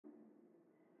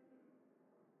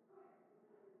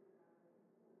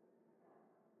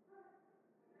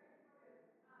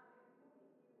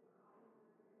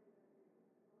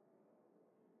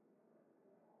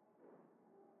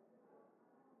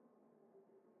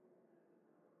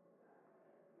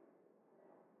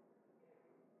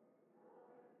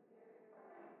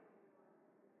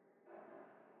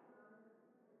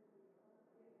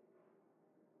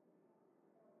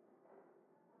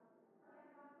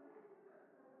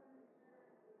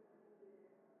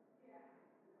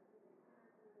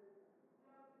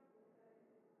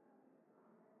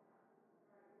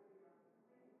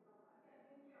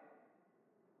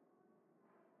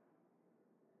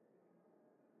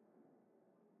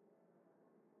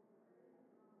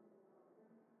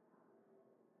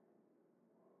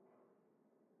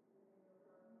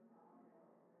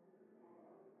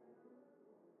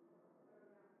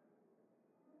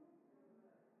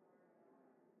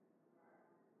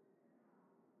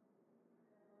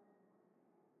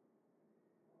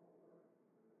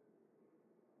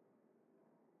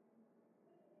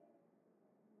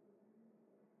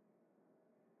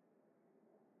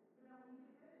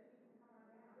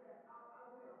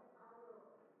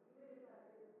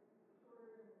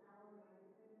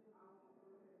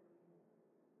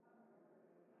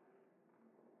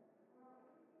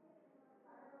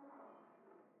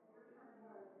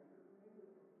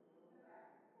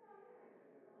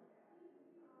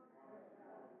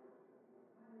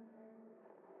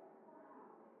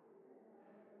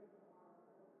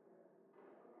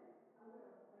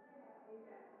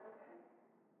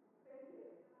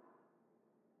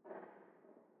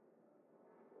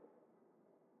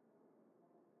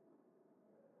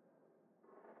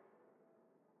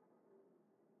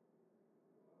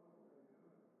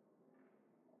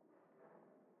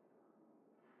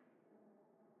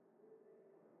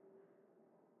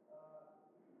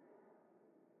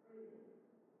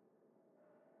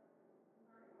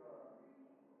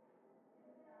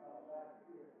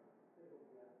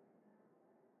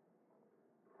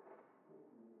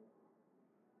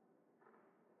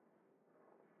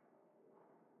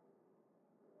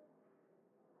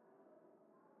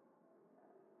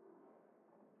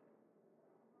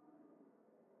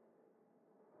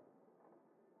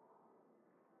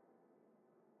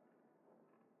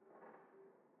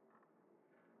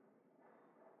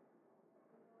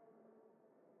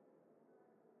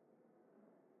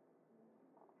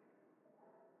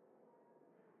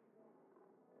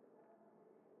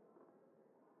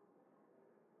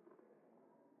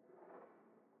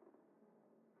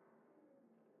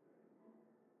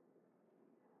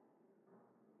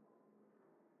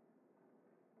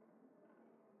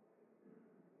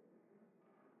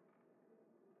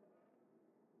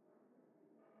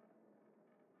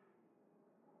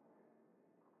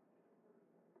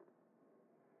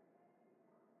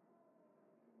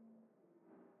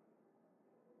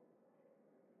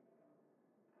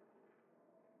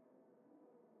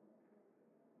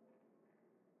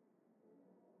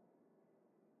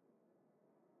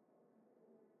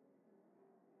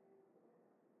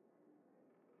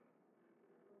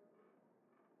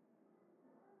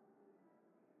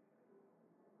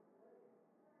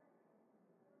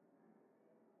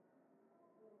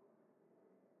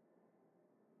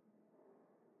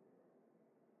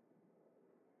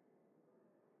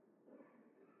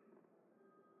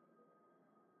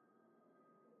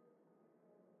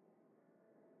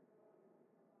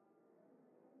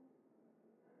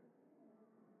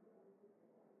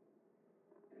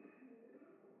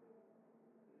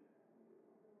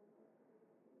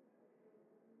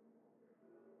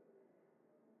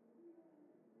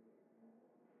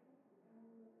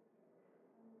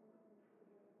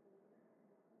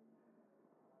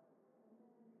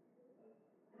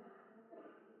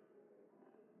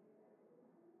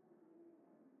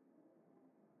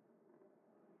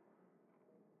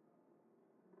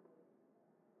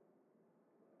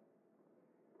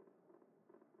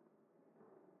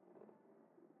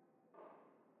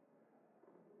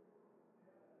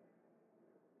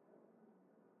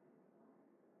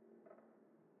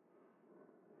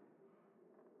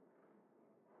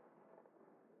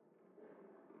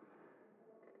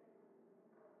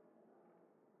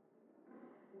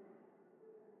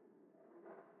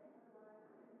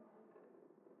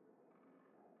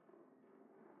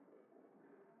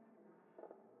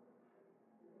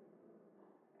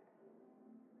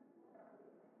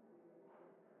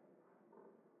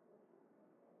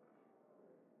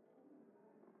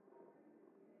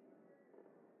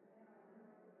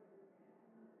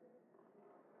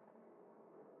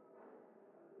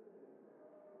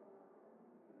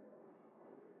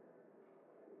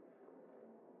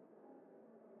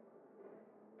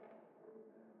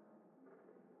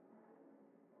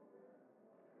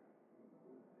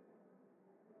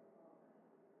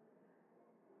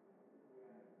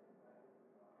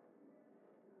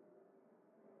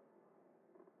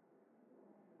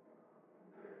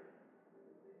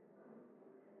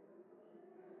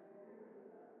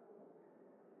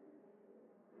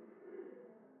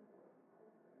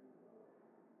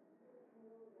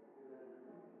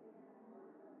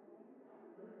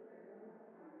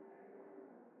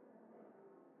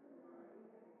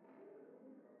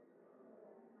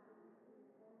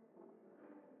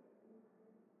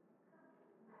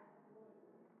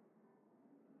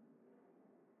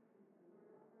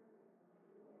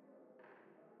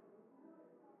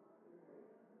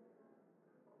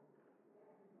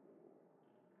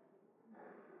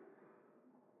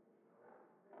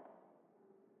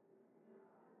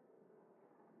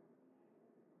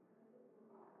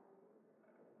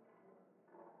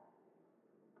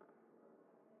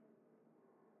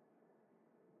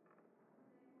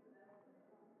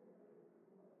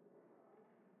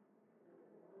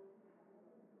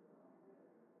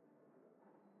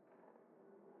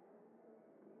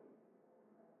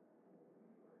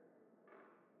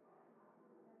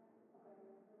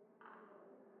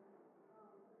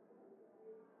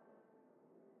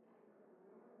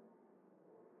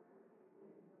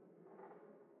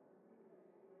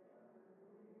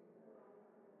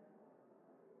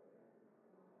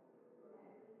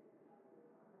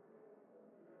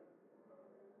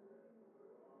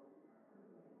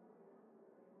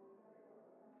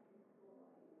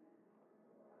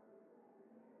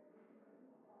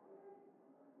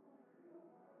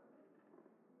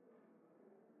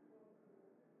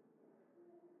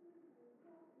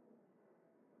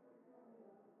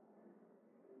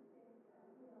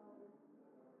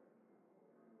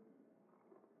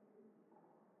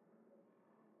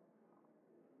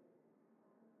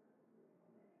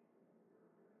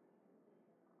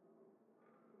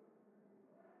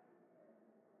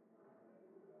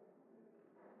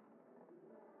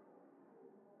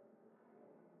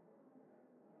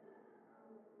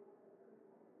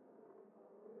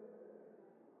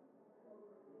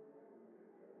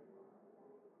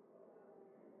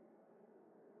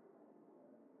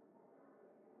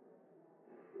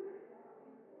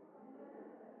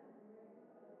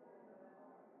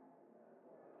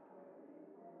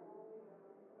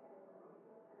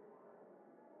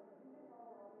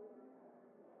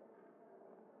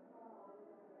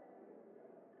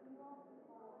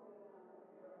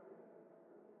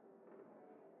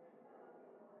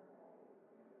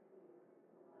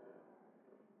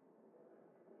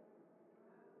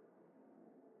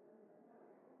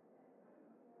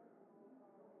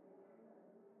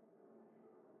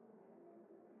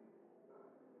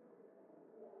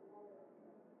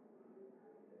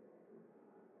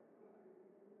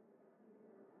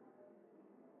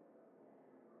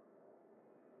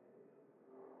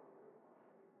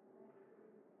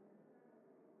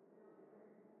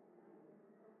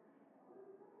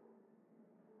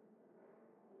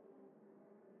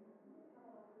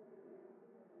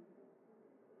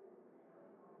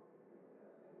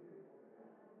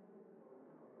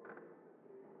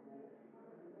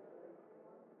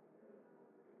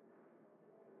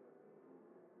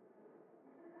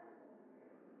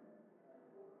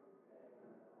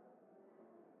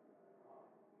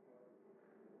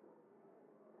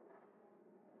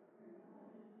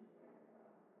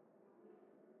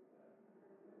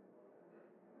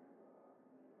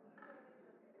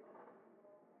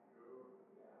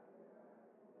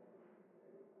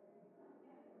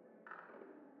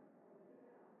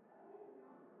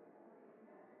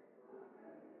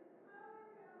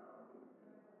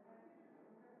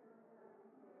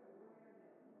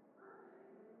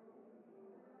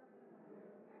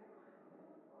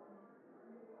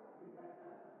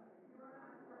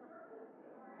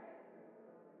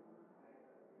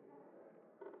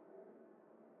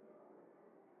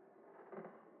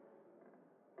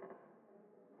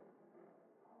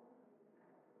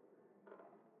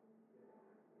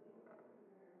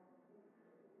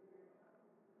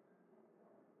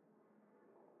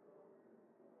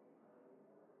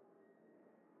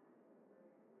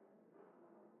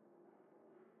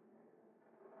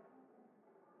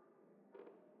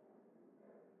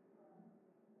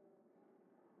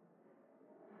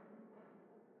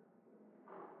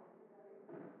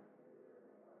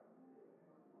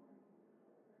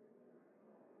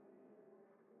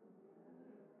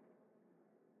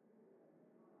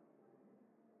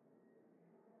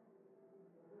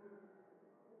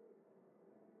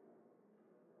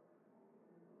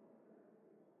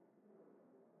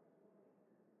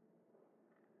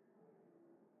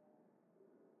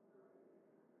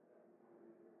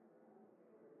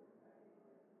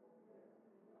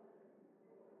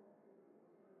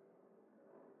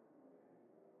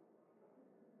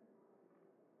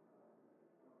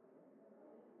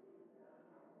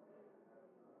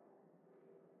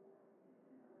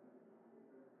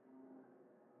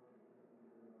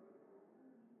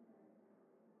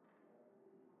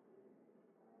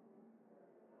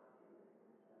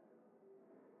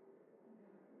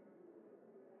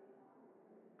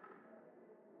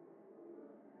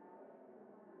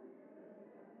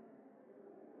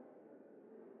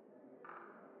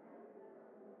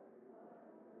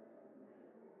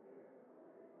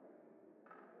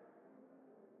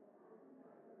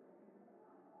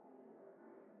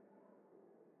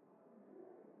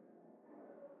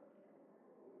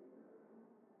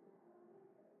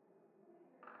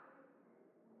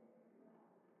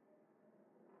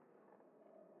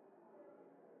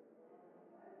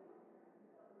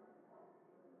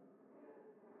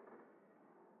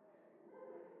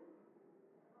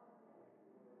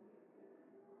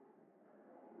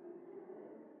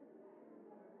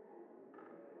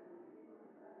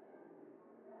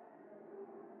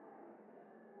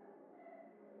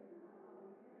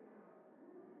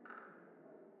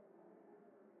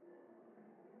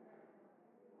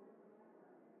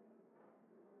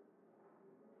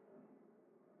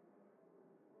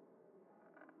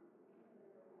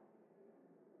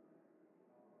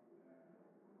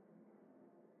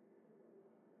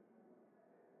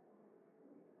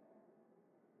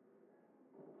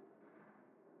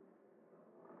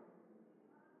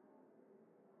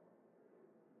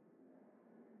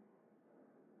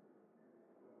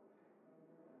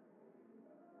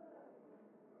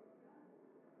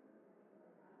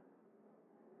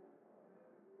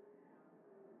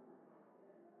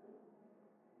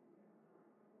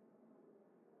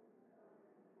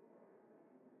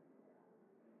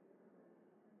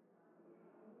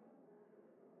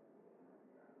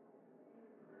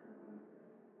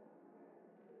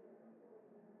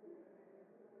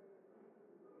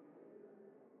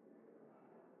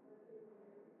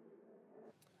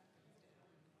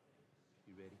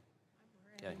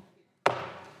Okay.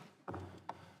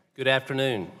 Good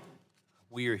afternoon.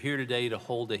 We are here today to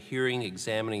hold a hearing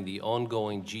examining the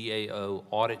ongoing GAO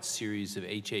audit series of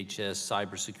HHS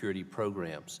cybersecurity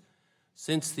programs.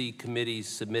 Since the committee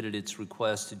submitted its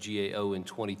request to GAO in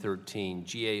 2013,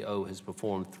 GAO has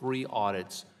performed 3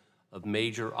 audits of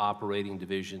major operating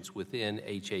divisions within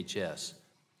HHS.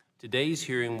 Today's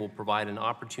hearing will provide an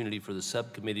opportunity for the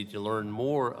subcommittee to learn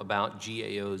more about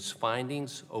GAO's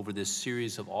findings over this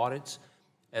series of audits,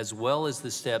 as well as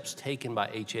the steps taken by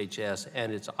HHS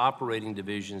and its operating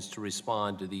divisions to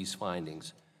respond to these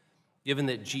findings. Given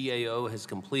that GAO has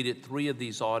completed 3 of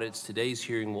these audits, today's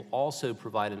hearing will also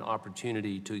provide an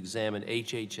opportunity to examine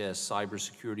HHS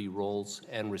cybersecurity roles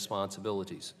and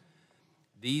responsibilities.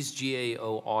 These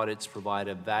GAO audits provide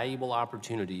a valuable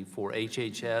opportunity for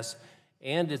HHS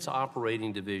and its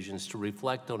operating divisions to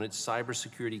reflect on its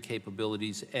cybersecurity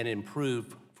capabilities and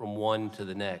improve from one to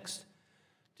the next.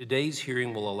 Today's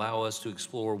hearing will allow us to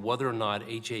explore whether or not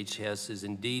HHS is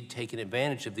indeed taking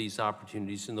advantage of these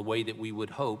opportunities in the way that we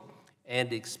would hope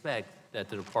and expect that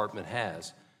the department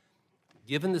has.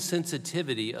 Given the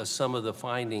sensitivity of some of the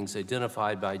findings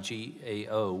identified by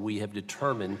GAO, we have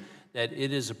determined that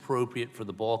it is appropriate for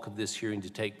the bulk of this hearing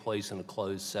to take place in a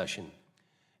closed session.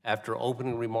 After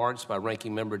opening remarks by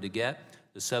Ranking Member DeGette,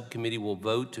 the subcommittee will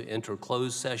vote to enter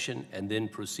closed session and then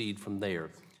proceed from there.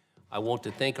 I want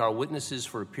to thank our witnesses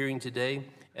for appearing today,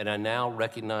 and I now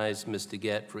recognize Ms.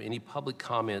 DeGette for any public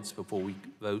comments before we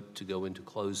vote to go into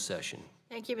closed session.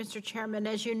 Thank you, Mr. Chairman.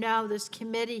 As you know, this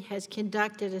committee has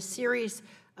conducted a series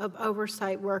of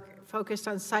oversight work focused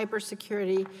on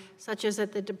cybersecurity, such as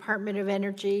at the Department of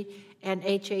Energy and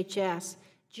HHS.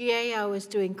 GAO is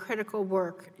doing critical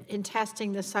work in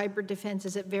testing the cyber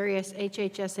defenses at various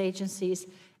HHS agencies,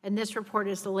 and this report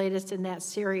is the latest in that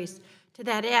series. To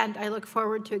that end, I look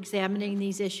forward to examining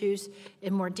these issues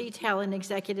in more detail in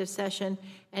executive session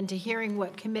and to hearing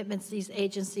what commitments these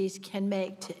agencies can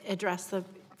make to address the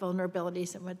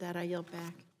vulnerabilities. And with that, I yield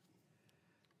back.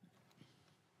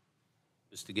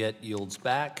 Ms. DeGette yields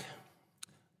back.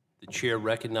 The chair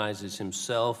recognizes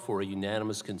himself for a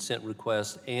unanimous consent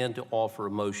request and to offer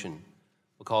a motion.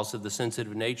 Because of the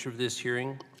sensitive nature of this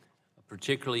hearing,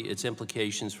 particularly its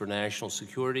implications for national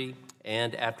security,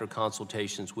 and after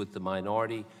consultations with the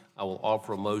minority, I will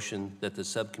offer a motion that the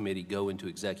subcommittee go into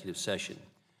executive session.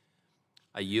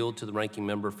 I yield to the ranking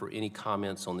member for any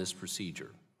comments on this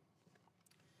procedure.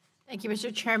 Thank you,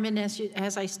 Mr. Chairman.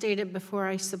 As I stated before,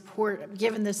 I support,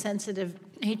 given the sensitive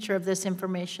nature of this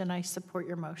information, I support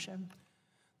your motion.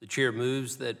 The chair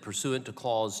moves that pursuant to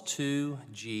Clause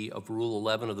 2G of Rule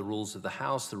 11 of the Rules of the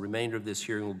House, the remainder of this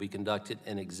hearing will be conducted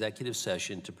in executive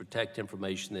session to protect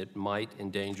information that might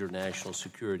endanger national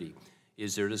security.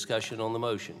 Is there discussion on the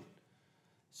motion?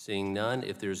 Seeing none,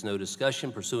 if there is no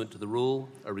discussion pursuant to the rule,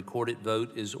 a recorded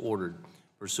vote is ordered.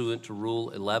 Pursuant to Rule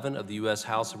 11 of the U.S.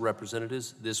 House of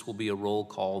Representatives, this will be a roll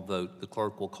call vote. The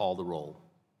clerk will call the roll.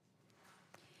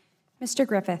 Mr.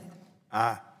 Griffith.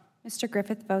 Aye. Mr.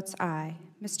 Griffith votes aye.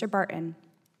 Mr. Barton.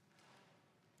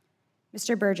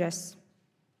 Mr. Burgess.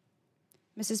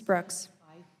 Mrs. Brooks.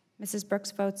 Aye. Mrs. Brooks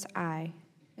votes aye.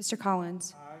 Mr.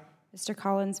 Collins. Aye. Mr.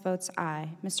 Collins votes aye.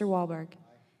 Mr. Wahlberg.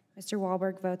 Aye. Mr.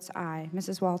 Wahlberg votes aye.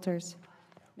 Mrs. Walters.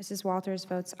 Aye. Mrs. Walters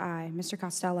votes aye. Mr.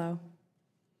 Costello.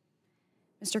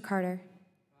 Mr. Carter.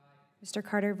 Aye. Mr.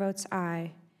 Carter votes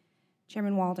aye.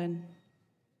 Chairman Walden.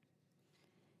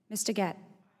 Ms. DeGette.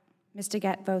 Ms.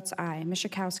 DeGette votes aye. Ms.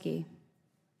 Schakowsky.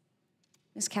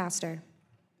 Ms. Castor.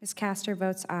 Ms. Castor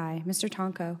votes aye. Mr.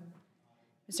 Tonko.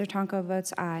 Mr. Tonko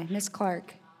votes aye. Ms.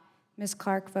 Clark. Ms.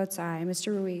 Clark votes aye. Mr.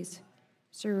 Ruiz.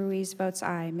 Mr. Ruiz votes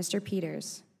aye. Mr.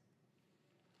 Peters.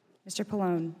 Mr.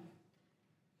 Pallone.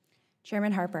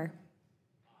 Chairman Harper.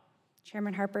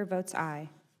 Chairman Harper votes aye.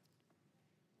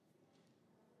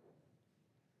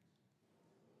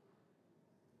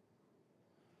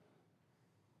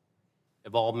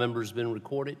 Have all members been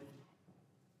recorded?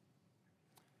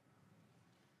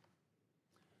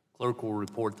 Clerk will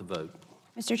report the vote.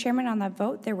 Mr. Chairman, on that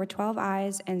vote, there were 12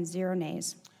 ayes and 0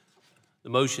 nays. The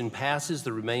motion passes.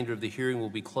 The remainder of the hearing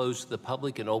will be closed to the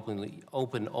public and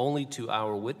open only to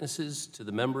our witnesses, to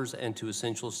the members, and to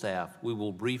essential staff. We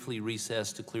will briefly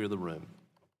recess to clear the room.